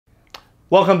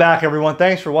Welcome back, everyone.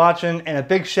 Thanks for watching, and a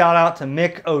big shout out to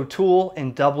Mick O'Toole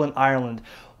in Dublin, Ireland.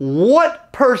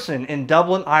 What person in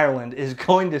Dublin, Ireland is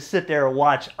going to sit there and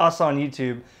watch us on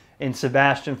YouTube in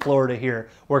Sebastian, Florida here,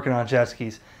 working on jet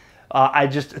skis?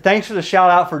 Thanks for the shout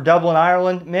out for Dublin,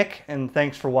 Ireland, Mick, and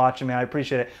thanks for watching, man. I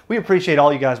appreciate it. We appreciate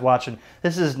all you guys watching.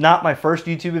 This is not my first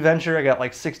YouTube adventure. I got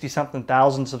like 60-something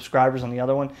thousand subscribers on the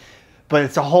other one, but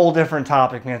it's a whole different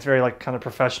topic, man. It's very like kind of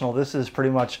professional. This is pretty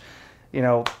much, you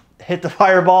know, hit the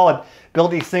fireball and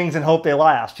build these things and hope they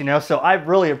last, you know? So I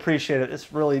really appreciate it.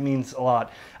 This really means a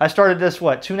lot. I started this,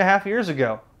 what, 2.5 years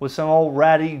ago with some old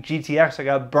ratty GTX I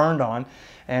got burned on,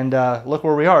 and look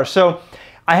where we are. So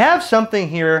I have something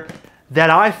here that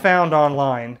I found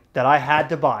online that I had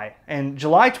to buy. And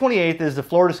July 28th is the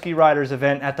Florida Ski Riders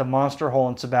event at the Monster Hole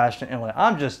in Sebastian Inlet.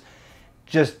 I'm just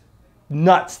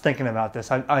nuts thinking about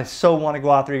this. I so want to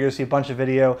go out there. You're going to see a bunch of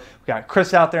video. We got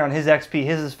Chris out there on his XP.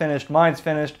 His is finished. Mine's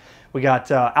finished. We got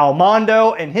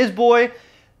Almondo and his boy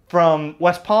from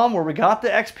West Palm, where we got the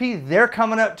XP. They're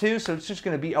coming up too, so it's just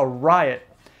going to be a riot.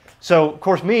 So, of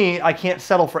course, I can't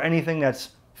settle for anything that's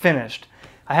finished.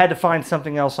 I had to find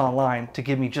something else online to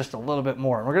give me just a little bit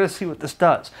more. And we're going to see what this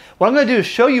does. What I'm going to do is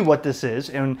show you what this is,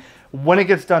 and when it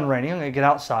gets done raining, I'm going to get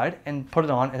outside and put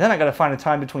it on, and then I got to find a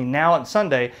time between now and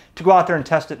Sunday to go out there and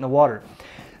test it in the water.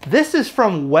 This is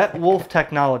from Wet Wolf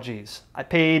Technologies. I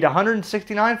paid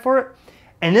 $169 for it,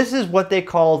 and this is what they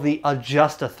call the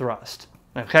Adjust-A-Thrust.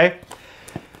 Okay,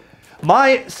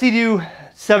 my Seadoo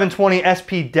 720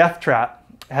 SP Death Trap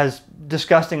has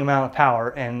disgusting amount of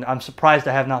power, and I'm surprised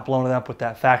I have not blown it up with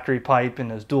that factory pipe and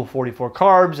those dual 44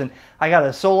 carbs. And I got a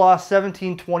Solas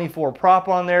 1724 prop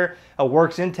on there, a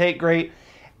works intake great,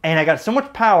 and I got so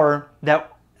much power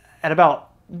that at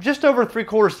about just over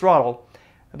 3/4 throttle,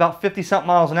 about 50-something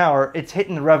miles an hour, it's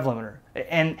hitting the rev limiter.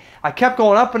 And I kept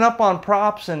going up and up on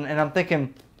props, and I'm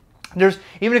thinking, there's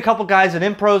even a couple guys at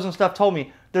Impros and stuff told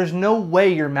me, there's no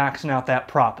way you're maxing out that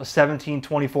prop, a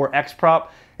 1724X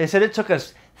prop. They said it took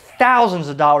us thousands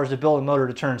of dollars to build a motor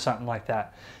to turn something like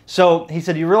that. So he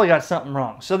said, you really got something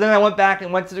wrong. So then I went back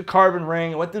and went to the carbon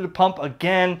ring, I went through the pump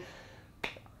again.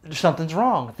 Something's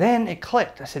wrong. Then it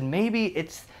clicked. I said, maybe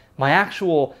it's my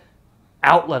actual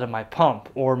outlet of my pump,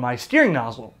 or my steering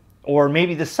nozzle, or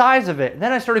maybe the size of it. And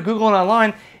then I started Googling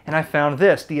online, and I found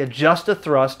this, the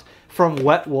Adjust-A-Thrust from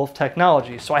Wet Wolf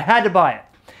Technologies. So I had to buy it.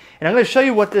 And I'm going to show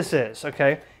you what this is,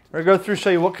 okay? We're going to go through, show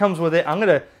you what comes with it. I'm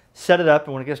going to set it up,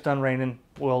 and when it gets done raining,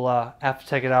 we'll have to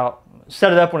take it out.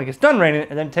 Set it up when it gets done raining,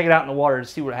 and then take it out in the water to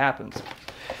see what happens.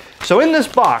 So in this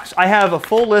box, I have a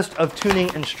full list of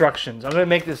tuning instructions. I'm going to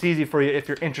make this easy for you if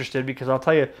you're interested, because I'll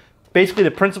tell you basically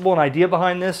the principle and idea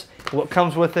behind this, what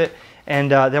comes with it, and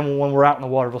then when we're out in the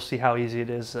water, we'll see how easy it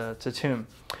is to tune.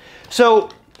 So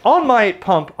on my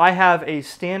pump, I have a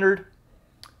standard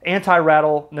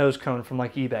anti-rattle nose cone from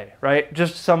like eBay, right?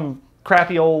 Just some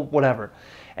crappy old whatever.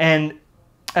 And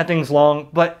that thing's long,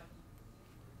 but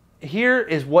here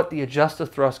is what the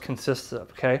Adjust-A-Thrust consists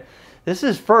of, okay? This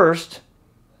is first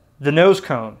the nose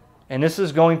cone, and this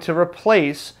is going to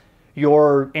replace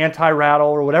your anti-rattle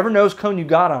or whatever nose cone you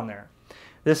got on there.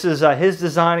 This is his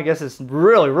design. I guess it's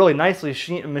really nicely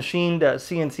machined,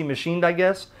 CNC machined, I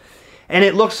guess. And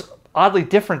it looks oddly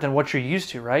different than what you're used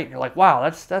to, right? You're like, wow,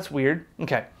 that's weird.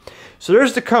 Okay, so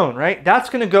there's the cone, right? That's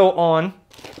going to go on,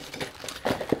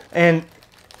 and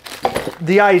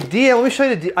the idea, let me show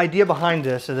you the idea behind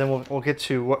this, and then we'll get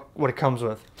to what it comes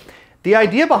with. The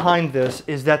idea behind this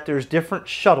is that there's different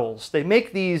shuttles. They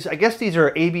make these, I guess these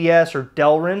are ABS or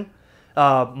Delrin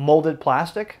molded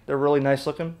plastic. They're really nice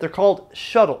looking. They're called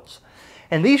shuttles.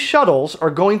 And these shuttles are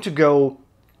going to go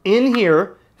in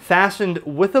here, fastened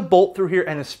with a bolt through here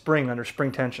and a spring under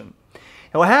spring tension.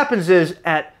 And what happens is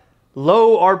at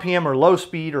low RPM or low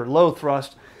speed or low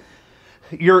thrust,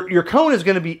 your cone is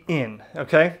going to be in,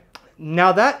 okay?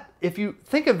 Now that, if you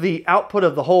think of the output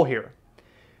of the hole here,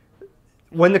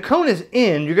 when the cone is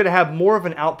in, you're going to have more of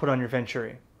an output on your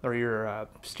venturi or your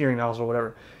steering nozzle or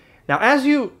whatever. Now as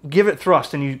you give it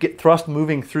thrust and you get thrust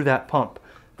moving through that pump,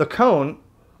 the cone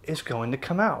is going to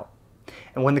come out.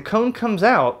 And when the cone comes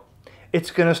out,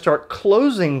 it's going to start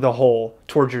closing the hole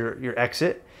towards your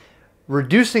exit,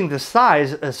 reducing the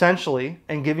size essentially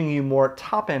and giving you more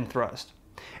top end thrust.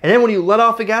 And then when you let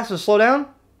off the gas and slow down,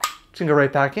 it's going to go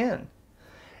right back in.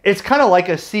 It's kind of like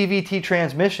a CVT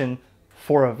transmission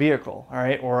for a vehicle, all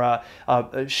right, or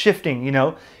a shifting, you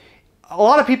know. A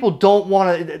lot of people don't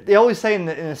want to, they always say in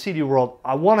the CD world,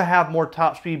 I want to have more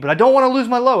top speed, but I don't want to lose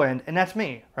my low end, and that's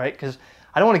me, right? Because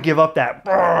I don't want to give up that,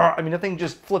 I mean, the thing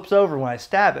just flips over when I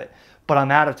stab it, but I'm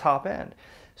out of top end.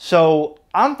 So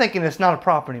I'm thinking it's not a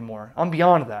prop anymore. I'm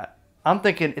beyond that. I'm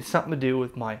thinking it's something to do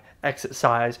with my exit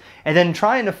size. And then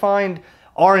trying to find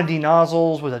R&D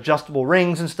nozzles with adjustable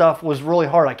rings and stuff was really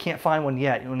hard. I can't find one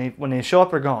yet. When they show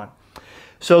up, they're gone.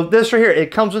 So this right here, it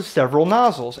comes with several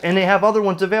nozzles, and they have other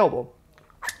ones available.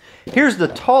 Here's the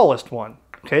tallest one,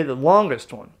 okay, the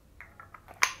longest one.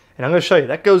 And I'm going to show you.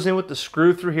 That goes in with the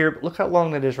screw through here, but look how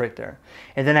long that is right there.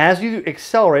 And then as you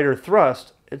accelerate or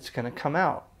thrust, it's going to come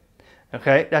out.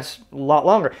 Okay, that's a lot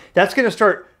longer. That's going to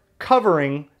start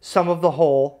covering some of the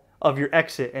hole of your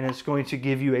exit, and it's going to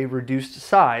give you a reduced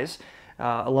size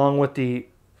along with the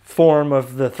form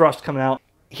of the thrust coming out.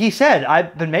 He said,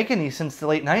 I've been making these since the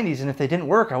late 90s, and if they didn't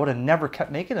work, I would have never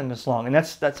kept making them this long. And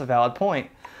that's a valid point.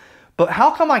 But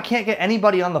how come I can't get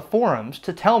anybody on the forums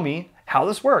to tell me how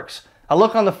this works? I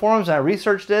look on the forums and I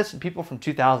research this, and people from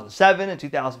 2007 and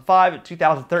 2005 and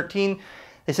 2013,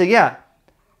 they say, yeah,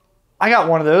 I got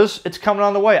one of those. It's coming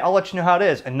on the way. I'll let you know how it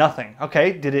is. And nothing.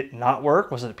 Okay, did it not work?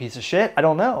 Was it a piece of shit? I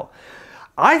don't know.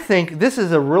 I think this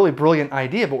is a really brilliant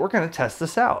idea, but we're going to test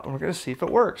this out, and we're going to see if it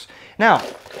works. Now,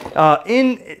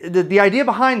 the idea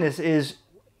behind this is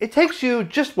it takes you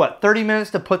just, what, 30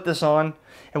 minutes to put this on?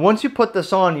 And once you put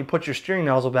this on, you put your steering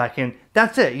nozzle back in.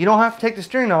 That's it. You don't have to take the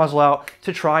steering nozzle out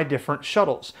to try different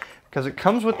shuttles, because it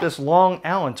comes with this long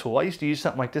Allen tool. I used to use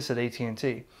something like this at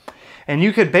AT&T. And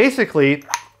you could basically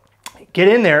get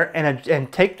in there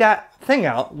and take that thing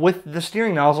out with the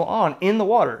steering nozzle on in the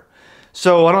water.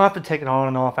 So I don't have to take it on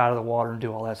and off out of the water and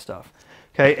do all that stuff.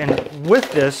 Okay, and with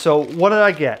this, so what did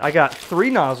I get? I got 3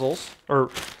 nozzles, or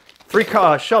 3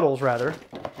 shuttles rather.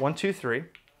 1, 2, 3.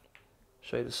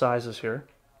 Show you the sizes here.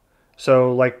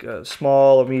 So like a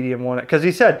small, a medium one. Because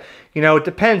he said, you know, it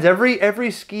depends.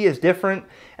 Every ski is different.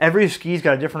 Every ski's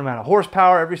got a different amount of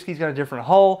horsepower. Every ski's got a different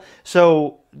hull.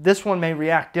 So this one may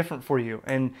react different for you.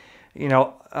 And, you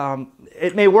know,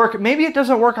 it may work. Maybe it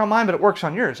doesn't work on mine, but it works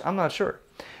on yours. I'm not sure.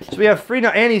 So we have 3 now.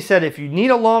 And he said if you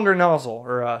need a longer nozzle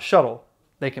or a shuttle,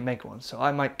 they can make one. So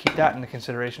I might keep that into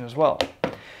consideration as well.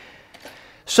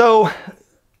 So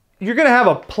you're going to have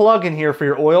a plug in here for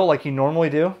your oil like you normally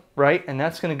do, right? And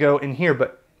that's going to go in here.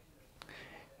 But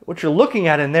what you're looking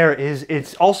at in there is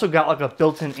it's also got like a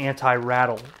built-in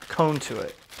anti-rattle cone to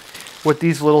it with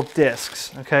these little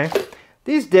discs, okay?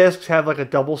 These discs have like a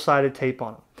double-sided tape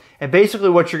on them. And basically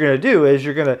what you're going to do is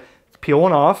you're going to peel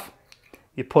one off,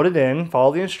 you put it in,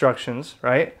 follow the instructions,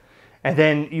 right? And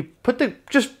then you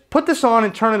just put this on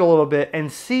and turn it a little bit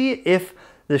and see if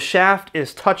the shaft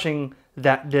is touching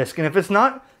that disc. And if it's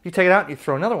not, you take it out and you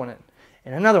throw another one in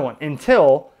and another one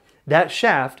until that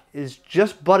shaft is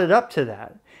just butted up to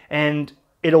that, and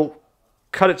it'll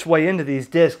cut its way into these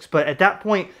discs. But at that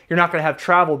point, you're not going to have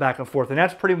travel back and forth. And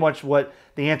that's pretty much what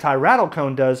the anti-rattle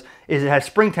cone does, is it has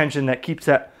spring tension that keeps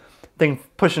that thing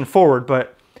pushing forward.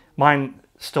 But mine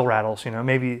still rattles, you know,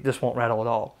 maybe this won't rattle at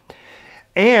all.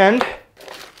 And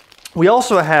we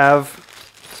also have,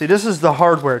 see, this is the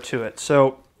hardware to it.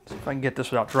 So see if I can get this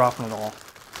without dropping it all.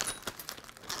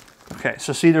 Okay,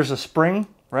 so see there's a spring,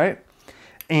 right?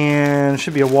 And there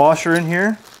should be a washer in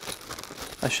here.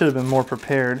 I should have been more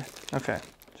prepared. Okay,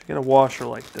 so get a washer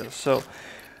like this. So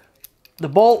the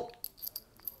bolt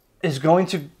is going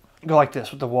to go like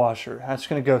this with the washer. That's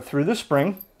going to go through the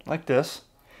spring like this.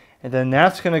 And then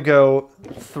that's going to go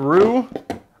through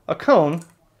a cone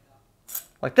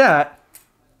like that.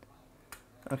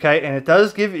 Okay, and it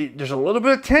does give you, there's a little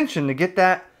bit of tension to get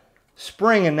that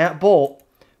spring and that bolt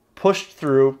pushed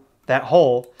through that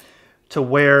hole to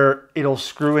where it'll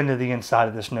screw into the inside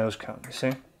of this nose cone, you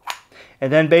see?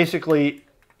 And then basically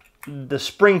the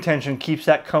spring tension keeps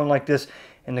that cone like this,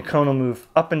 and the cone will move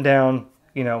up and down,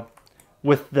 you know,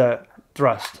 with the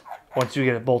thrust once you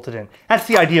get it bolted in. That's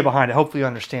the idea behind it. Hopefully you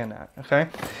understand that, okay?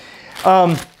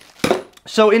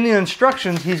 So in the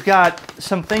instructions, he's got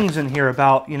some things in here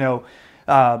about, you know,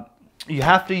 you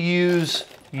have to use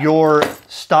your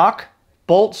stock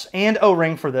bolts and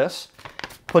O-ring for this.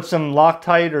 Put some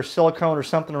Loctite or silicone or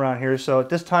something around here. So at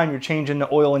this time, you're changing the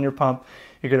oil in your pump.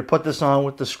 You're going to put this on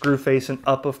with the screw facing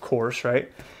up, of course, right?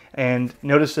 And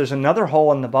notice there's another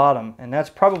hole in the bottom, and that's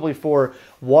probably for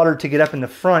water to get up in the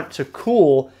front to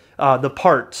cool the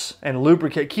parts and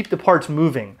lubricate, keep the parts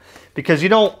moving, because you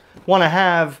don't want to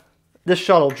have this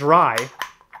shuttle dry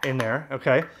in there,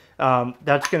 okay?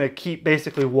 That's going to keep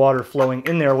basically water flowing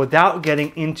in there without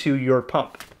getting into your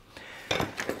pump.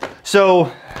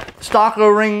 So stock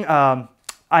O-ring,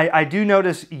 I do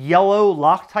notice yellow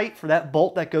Loctite for that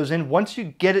bolt that goes in. Once you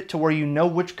get it to where you know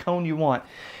which cone you want.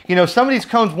 You know, some of these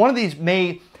cones, one of these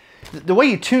may, the way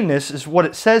you tune this is what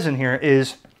it says in here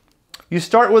is you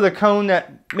start with a cone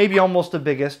that may be almost the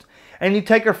biggest, and you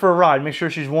take her for a ride. Make sure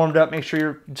she's warmed up, make sure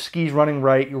your ski's running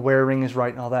right, your wear ring is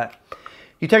right and all that.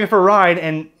 you take it for a ride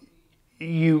and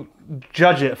you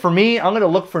judge it. For me, I'm going to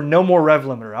look for no more rev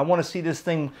limiter. I want to see this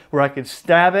thing where I could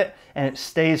stab it and it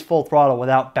stays full throttle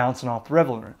without bouncing off the rev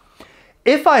limiter.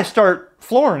 If I start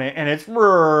flooring it and it's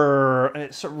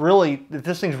really, if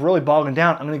this thing's really bogging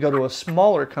down, I'm going to go to a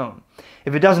smaller cone.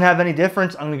 If it doesn't have any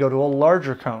difference, I'm going to go to a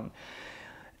larger cone.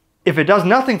 If it does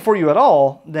nothing for you at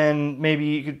all, then maybe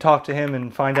you could talk to him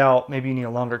and find out maybe you need a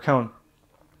longer cone.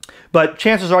 But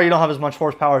chances are you don't have as much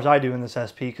horsepower as I do in this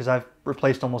SP because I've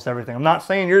replaced almost everything. I'm not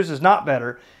saying yours is not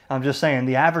better. I'm just saying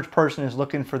the average person is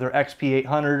looking for their XP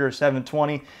 800 or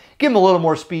 720. Give them a little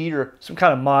more speed or some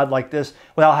kind of mod like this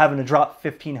without having to drop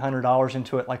 $1,500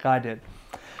 into it like I did.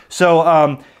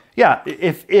 So yeah,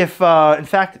 if in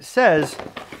fact it says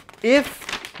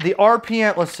if the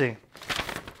RPM, let's see.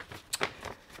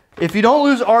 If you don't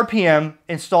lose RPM,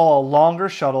 install a longer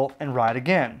shuttle and ride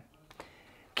again.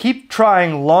 Keep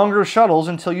trying longer shuttles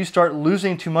until you start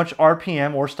losing too much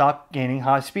RPM or stop gaining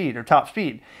high speed or top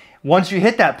speed. Once you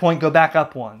hit that point, go back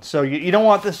up one. So you don't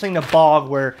want this thing to bog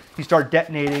where you start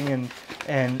detonating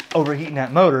and overheating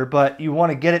that motor, but you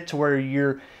want to get it to where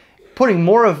you're putting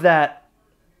more of that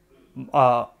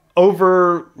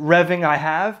over revving I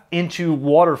have into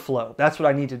water flow. That's what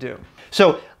I need to do.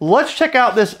 So let's check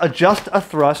out this adjust a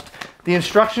thrust. The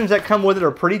instructions that come with it are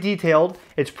pretty detailed.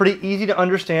 It's pretty easy to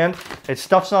understand. It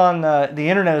stuff's on the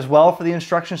internet as well for the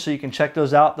instructions, so you can check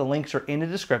those out. The links are in the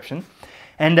description.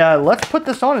 And let's put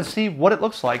this on and see what it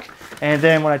looks like. And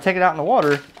then when I take it out in the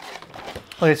water,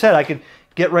 like I said, I could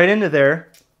get right into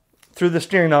there through the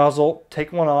steering nozzle,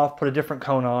 take one off, put a different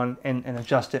cone on, and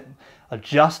adjust it.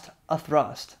 Adjust a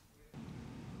thrust.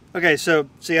 Okay, so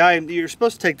see, you're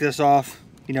supposed to take this off,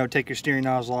 you know, take your steering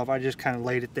nozzle off. I just kind of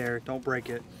laid it there. Don't break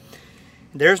it.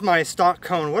 There's my stock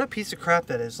cone. What a piece of crap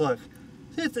that is. Look,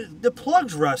 see, the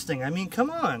plug's rusting. I mean, come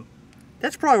on.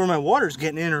 That's probably where my water's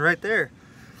getting in, right there.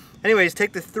 Anyways,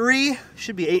 take the 3,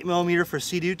 should be 8mm for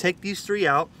Seadoo. Take these 3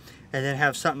 out and then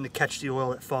have something to catch the oil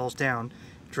that falls down.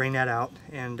 Drain that out,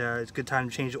 and it's a good time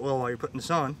to change the oil while you're putting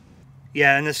this on.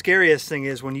 Yeah, and the scariest thing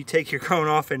is when you take your cone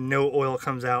off and no oil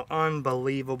comes out.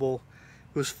 Unbelievable.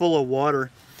 It was full of water.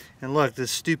 And look,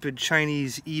 this stupid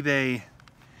Chinese eBay.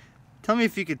 Tell me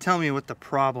if you could tell me what the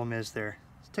problem is there.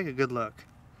 Let's take a good look.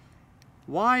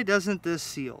 Why doesn't this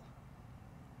seal?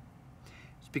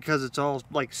 It's because it's all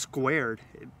like squared.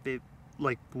 It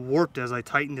like warped as I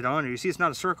tightened it on. You see, it's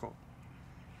not a circle.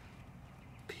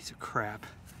 Piece of crap.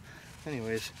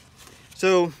 Anyways,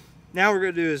 so now we're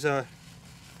going to do is I'm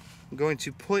going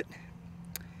to put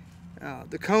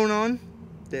the cone on,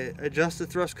 the adjust the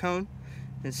thrust cone,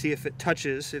 and see if it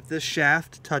touches, if this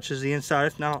shaft touches the inside.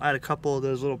 If not, I'll add a couple of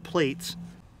those little plates.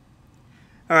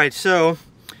 Alright, so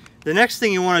the next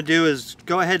thing you want to do is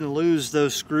go ahead and lose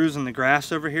those screws in the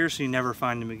grass over here so you never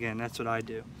find them again. That's what I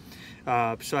do.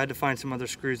 So I had to find some other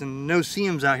screws, and no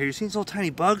seams out here. You see these little tiny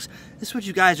bugs? This is what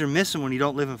you guys are missing when you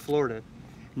don't live in Florida.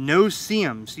 No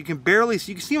seams. You can barely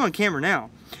see, you can see them on camera now,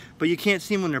 but you can't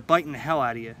see them when they're biting the hell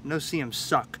out of you. No seams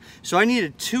suck. So I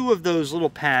needed 2 of those little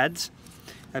pads.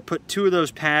 I put 2 of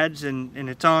those pads, and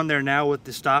it's on there now with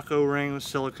the stock O-ring with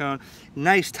silicone.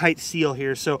 Nice tight seal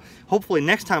here, so hopefully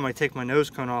next time I take my nose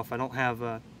cone off I don't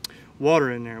have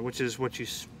water in there, which is what you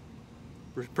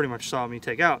pretty much saw me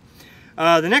take out.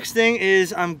 The next thing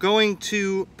is I'm going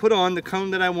to put on the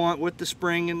cone that I want with the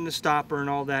spring and the stopper and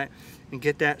all that and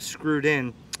get that screwed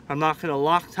in. I'm not going to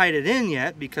Loctite it in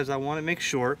yet because I want to make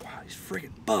sure. Wow, these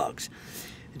friggin' bugs.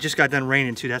 It just got done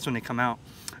raining too, that's when they come out.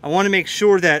 I want to make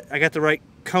sure that I got the right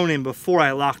cone in before I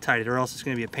Loctite it, or else it's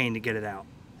going to be a pain to get it out.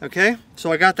 Okay,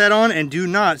 so I got that on, and do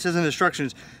not, it says in the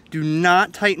instructions, do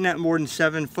not tighten that more than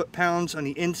 7 foot-pounds on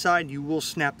the inside. You will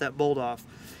snap that bolt off.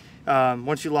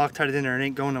 Once you Loctite it in there, it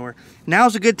ain't going nowhere.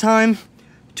 Now's a good time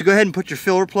to go ahead and put your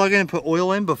filler plug in and put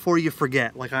oil in before you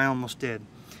forget, like I almost did.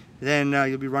 Then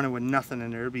you'll be running with nothing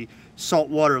in there. It'll be salt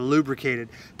water lubricated.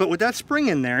 But with that spring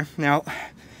in there, now,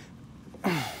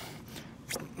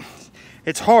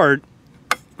 it's hard.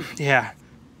 Yeah.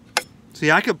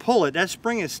 See, I could pull it. That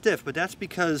spring is stiff, but that's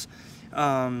because, you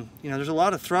know, there's a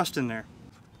lot of thrust in there.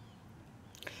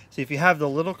 See, if you have the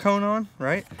little cone on,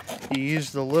 right, you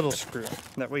use the little screw.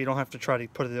 That way you don't have to try to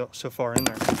put it so far in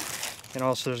there. And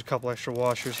also there's a couple extra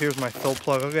washers. Here's my fill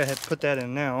plug. I'll go ahead and put that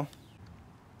in now.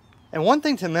 And one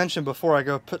thing to mention before I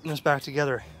go putting this back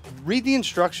together, read the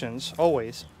instructions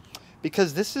always,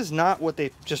 because this is not what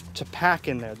they just to pack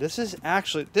in there. This is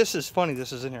actually, this is funny,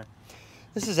 this is in here.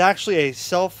 This is actually a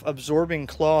self-absorbing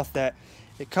cloth that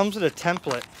it comes with a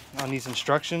template on these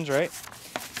instructions, right?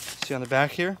 See on the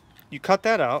back here? You cut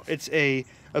that out. It's a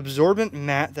absorbent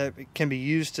mat that can be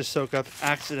used to soak up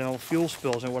accidental fuel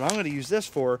spills. And what I'm going to use this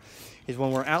for is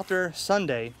when we're out there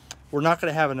Sunday, we're not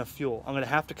going to have enough fuel. I'm going to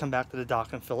have to come back to the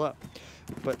dock and fill up.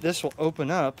 But this will open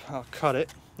up. I'll cut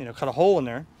it, you know, cut a hole in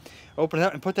there, open it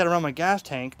up and put that around my gas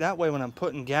tank. That way when I'm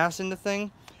putting gas in the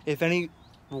thing, if any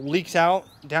leaks out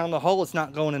down the hole, it's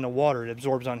not going in the water. It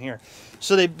absorbs on here.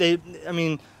 So I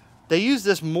mean, they use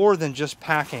this more than just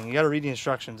packing. You got to read the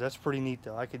instructions. That's pretty neat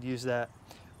though. I could use that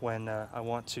when I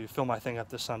want to fill my thing up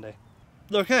this Sunday.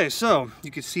 Okay, so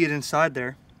you can see it inside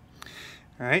there.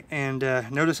 All right, and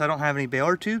notice I don't have any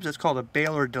baler tubes. That's called a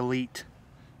baler delete.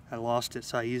 I lost it,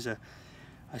 so I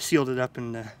sealed it up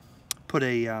and put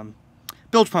a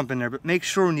bilge pump in there. But make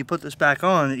sure when you put this back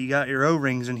on that you got your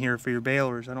O-rings in here for your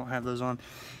balers. I don't have those on.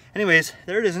 Anyways,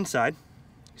 there it is inside.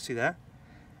 You see that?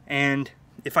 And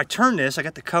if I turn this, I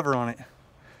got the cover on it.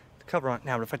 The cover on it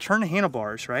now. But if I turn the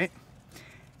handlebars, right,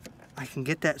 I can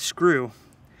get that screw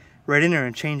right in there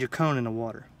and change a cone in the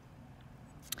water.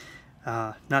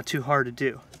 Not too hard to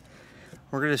do.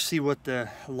 We're going to see what the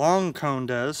long cone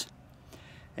does,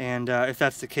 and if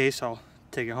that's the case, I'll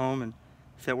take it home, and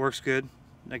if that works good,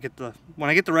 when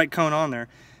I get the right cone on there,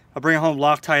 I'll bring it home,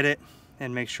 Loctite it,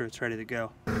 and make sure it's ready to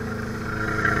go.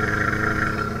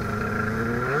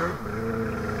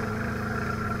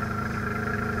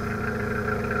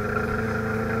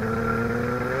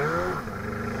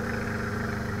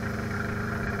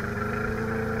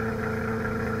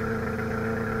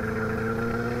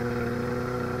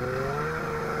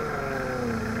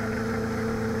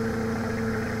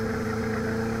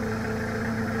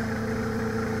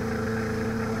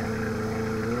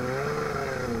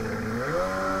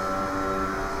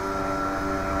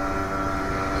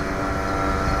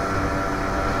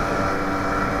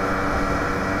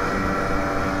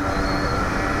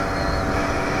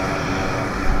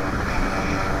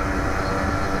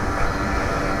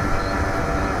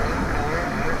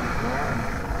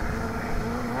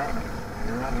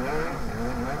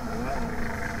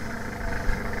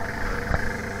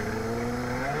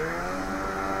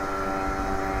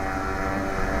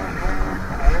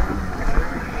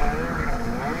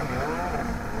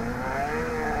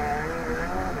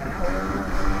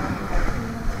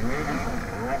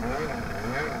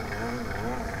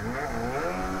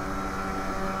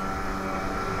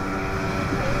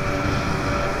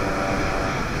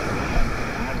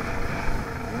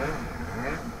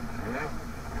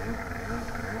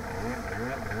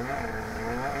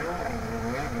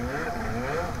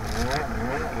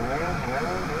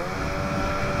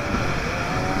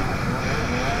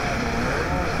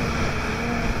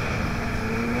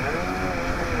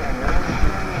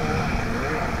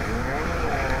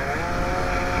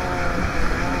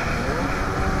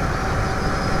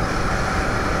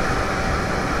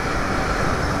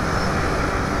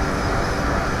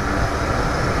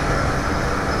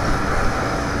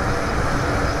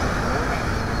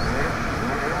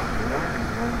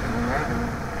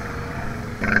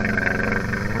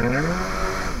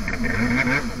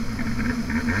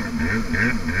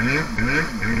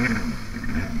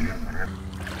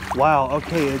 Wow,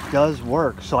 okay, it does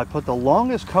work. So I put the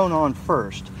longest cone on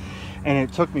first, and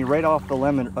it took me right off the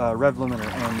rev limiter,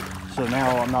 and so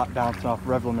now I'm not bouncing off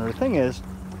rev limiter. The thing is,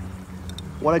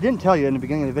 what I didn't tell you in the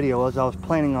beginning of the video was I was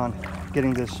planning on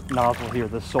getting this nozzle here,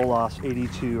 the Solas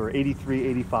 82 or 83,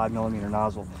 85 millimeter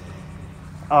nozzle.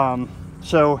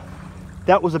 So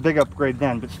that was a big upgrade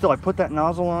then, but still I put that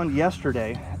nozzle on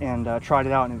yesterday and tried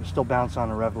it out, and it was still bouncing on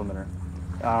the rev limiter.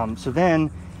 So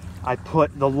then I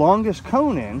put the longest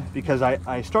cone in, because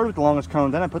I started with the longest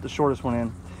cone, then I put the shortest one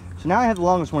in. So now I have the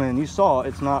longest one in. You saw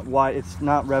it's not wide, it's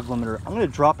not rev limiter. I'm going to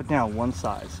drop it down one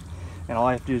size, and all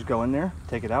I have to do is go in there,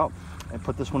 take it out, and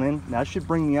put this one in. Now that should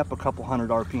bring me up a couple hundred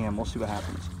RPM. We'll see what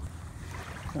happens.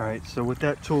 All right, so with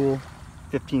that tool,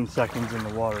 15 seconds in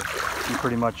the water. You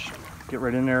pretty much get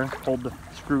right in there, hold the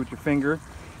screw with your finger.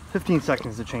 15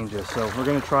 seconds to change this. So we're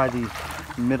going to try the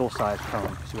middle-sized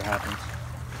cone, see what happens.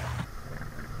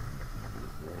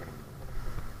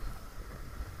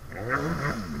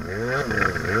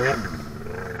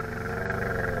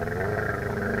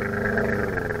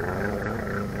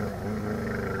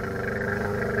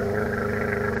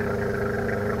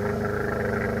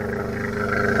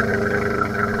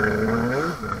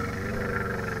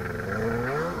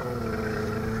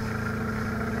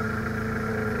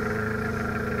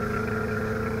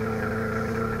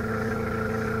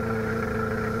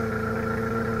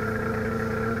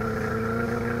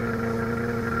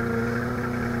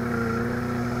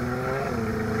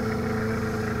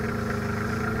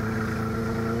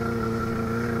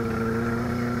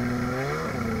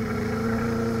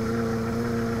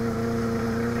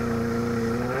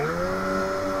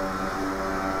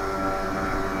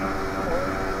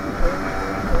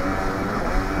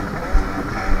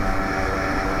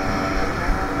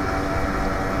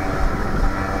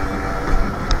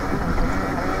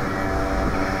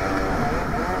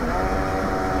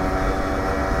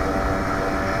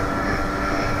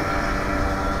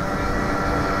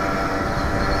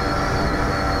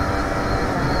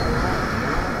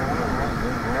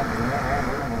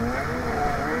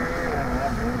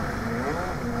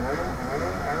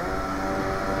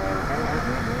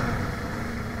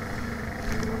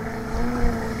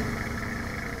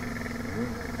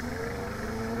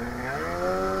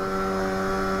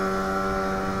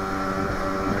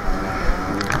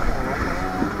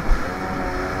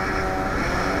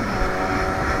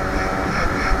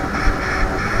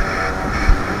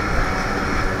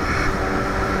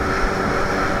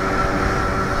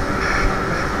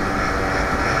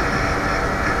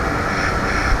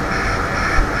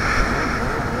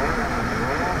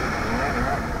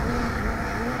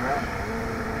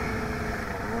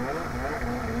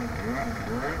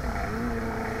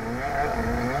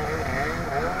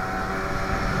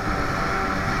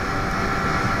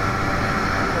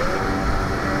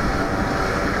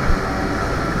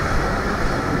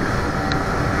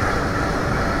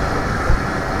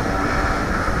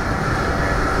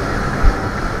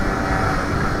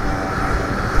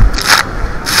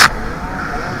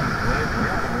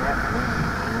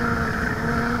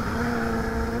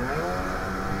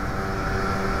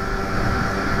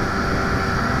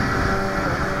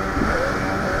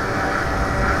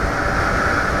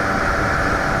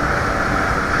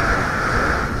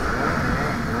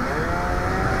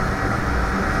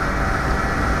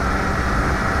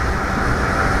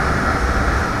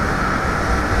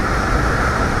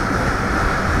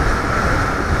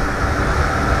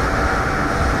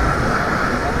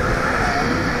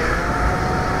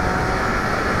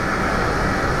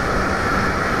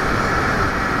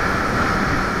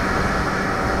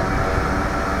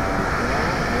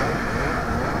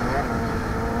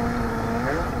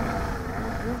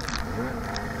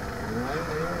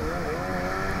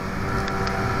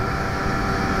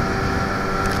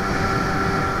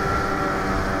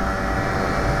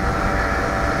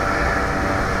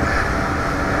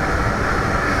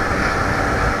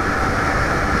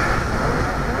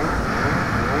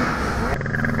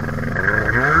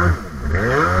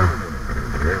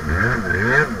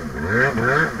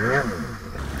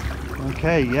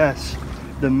 Okay, yes,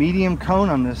 the medium cone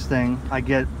on this thing, I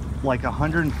get like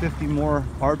 150 more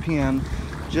RPM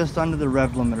just under the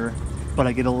rev limiter, but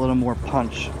I get a little more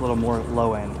punch, a little more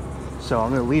low end. So I'm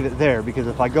going to leave it there, because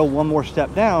if I go one more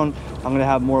step down, I'm going to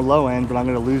have more low end, but I'm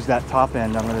going to lose that top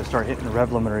end. I'm going to start hitting the rev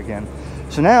limiter again.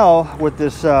 So now with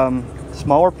this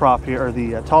smaller prop here, or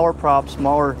the taller prop,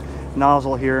 smaller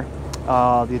nozzle here,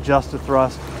 the adjusted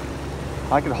thrust,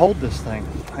 I could hold this thing.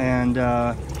 And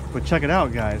but check it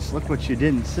out, guys. Look what you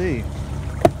didn't see.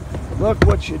 Look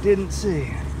what you didn't see.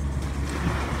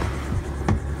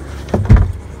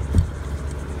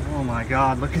 Oh my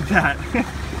God, look at that.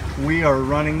 We are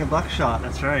running the buckshot,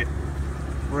 that's right.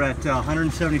 We're at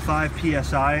 175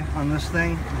 PSI on this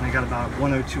thing, and I got about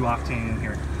 102 octane in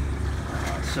here.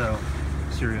 So,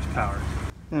 serious power.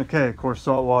 Okay, of course,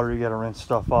 salt water, you gotta rinse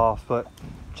stuff off, but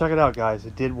check it out, guys,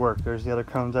 it did work. There's the other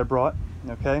cones I brought,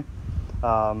 okay?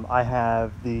 I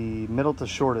have the middle to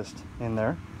shortest in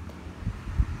there.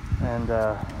 And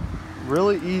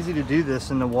really easy to do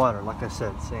this in the water, like I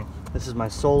said. See, this is my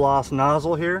Solas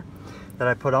nozzle here that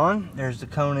I put on. There's the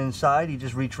cone inside, you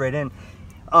just reach right in.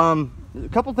 A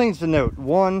couple things to note.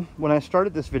 One, when I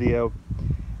started this video,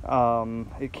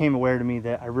 it came aware to me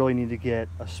that I really need to get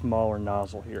a smaller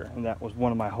nozzle here, and that was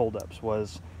one of my holdups.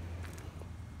 Was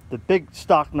the big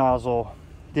stock nozzle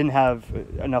didn't have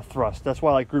enough thrust. That's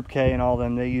why, like Group K and all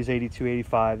them, they use 82,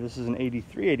 85. This is an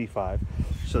 83, 85.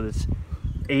 So this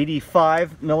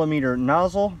 85 millimeter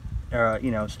nozzle,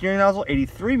 steering nozzle,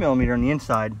 83 millimeter on the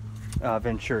inside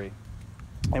Venturi.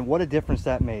 And what a difference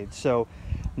that made. So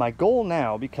my goal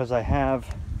now, because I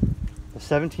have the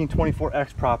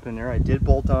 1724X prop in there, I did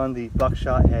bolt on the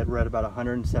buckshot head. We're at about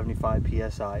 175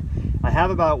 PSI. I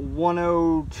have about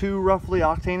 102 roughly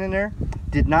octane in there.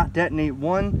 Did not detonate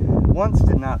once,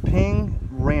 did not ping,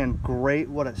 ran great.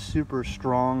 What a super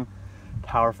strong,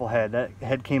 powerful head. That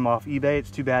head came off eBay.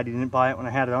 It's too bad you didn't buy it when I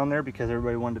had it on there, because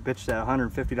everybody wanted to bitch that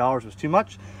 $150 was too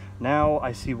much. Now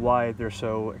I see why they're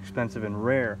so expensive and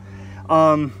rare.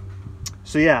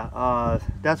 So yeah,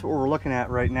 that's what we're looking at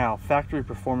right now. Factory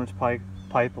performance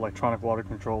pipe, electronic water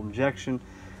controlled injection,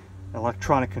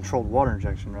 electronic controlled water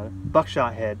injection rather,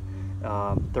 buckshot head,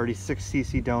 36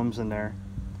 cc domes in there,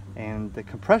 and the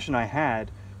compression I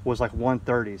had was like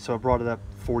 130, so it brought it up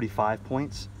 45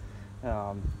 points.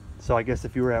 So I guess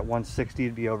if you were at 160,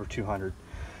 it'd be over 200.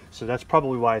 So that's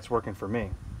probably why it's working for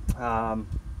me.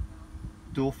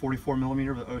 Dual 44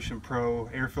 millimeter with Ocean Pro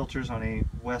air filters on a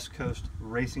West Coast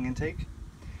racing intake.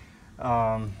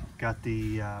 Got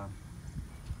the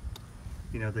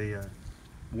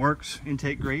Works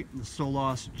intake grate, the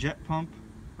Solas jet pump,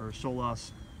 or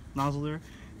Solas nozzle there,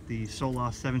 the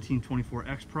Solas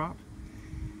 1724X prop,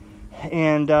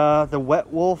 and the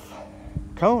Wet Wolf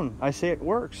cone. I say it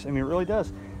works. I mean, it really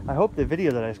does. I hope the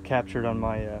video that I captured on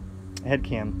my head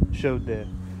cam showed the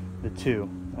two.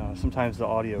 Sometimes the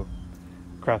audio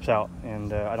craps out,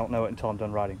 and I don't know it until I'm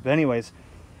done riding. But anyways,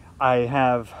 I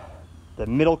have the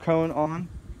middle cone on,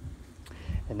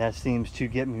 and that seems to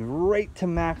get me right to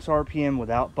max RPM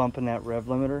without bumping that rev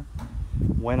limiter.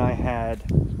 When I had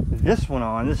this one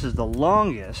on, this is the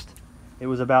longest, it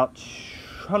was about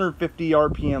 150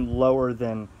 RPM lower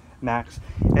than max.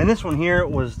 And this one here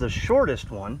was the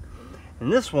shortest one,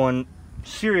 and this one,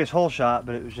 serious hole shot,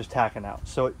 but it was just tacking out.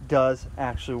 So it does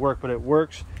actually work, but it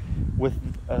works with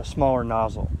a smaller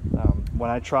nozzle. When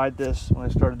I tried this, when I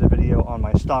started the video on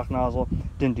my stock nozzle,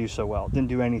 didn't do so well, didn't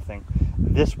do anything.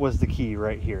 This was the key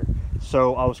right here.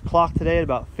 So I was clocked today at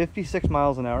about 56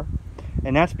 miles an hour,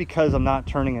 and that's because I'm not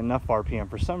turning enough RPM.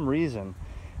 For some reason,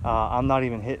 I'm not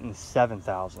even hitting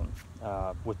 7,000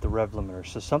 with the rev limiter.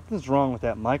 So something's wrong with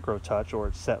that micro touch, or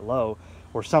it's set low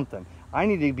or something. I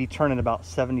need to be turning about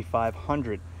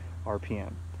 7,500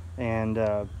 RPM. And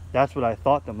that's what I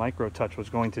thought the micro touch was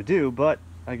going to do, but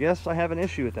I guess I have an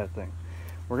issue with that thing.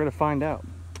 We're gonna find out.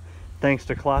 Thanks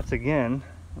to Klotz again.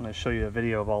 I'm gonna show you a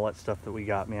video of all that stuff that we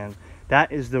got, man.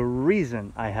 That is the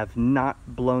reason I have not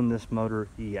blown this motor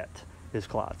yet, is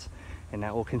Klotz. And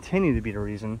that will continue to be the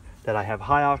reason that I have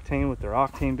high octane with their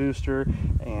octane booster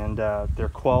and their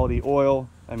quality oil.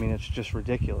 I mean, it's just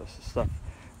ridiculous stuff.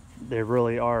 They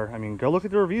really are. I mean, go look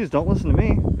at the reviews. Don't listen to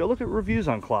me. Go look at reviews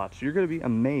on Klotz. You're going to be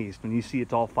amazed when you see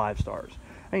it's all 5 stars.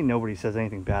 Ain't nobody says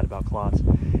anything bad about Klotz.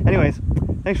 Anyways,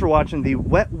 thanks for watching. The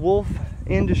Wet Wolf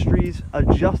Industries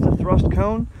adjusted thrust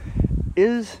cone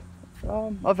is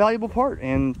a valuable part,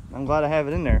 and I'm glad I have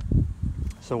it in there.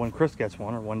 So when Chris gets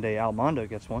one, or one day Almondo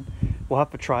gets one, we'll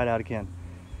have to try it out again.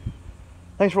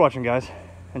 Thanks for watching, guys.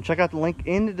 And check out the link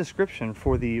in the description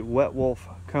for the Wet Wolf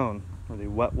cone, or the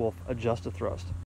Wet Wolf adjusted thrust.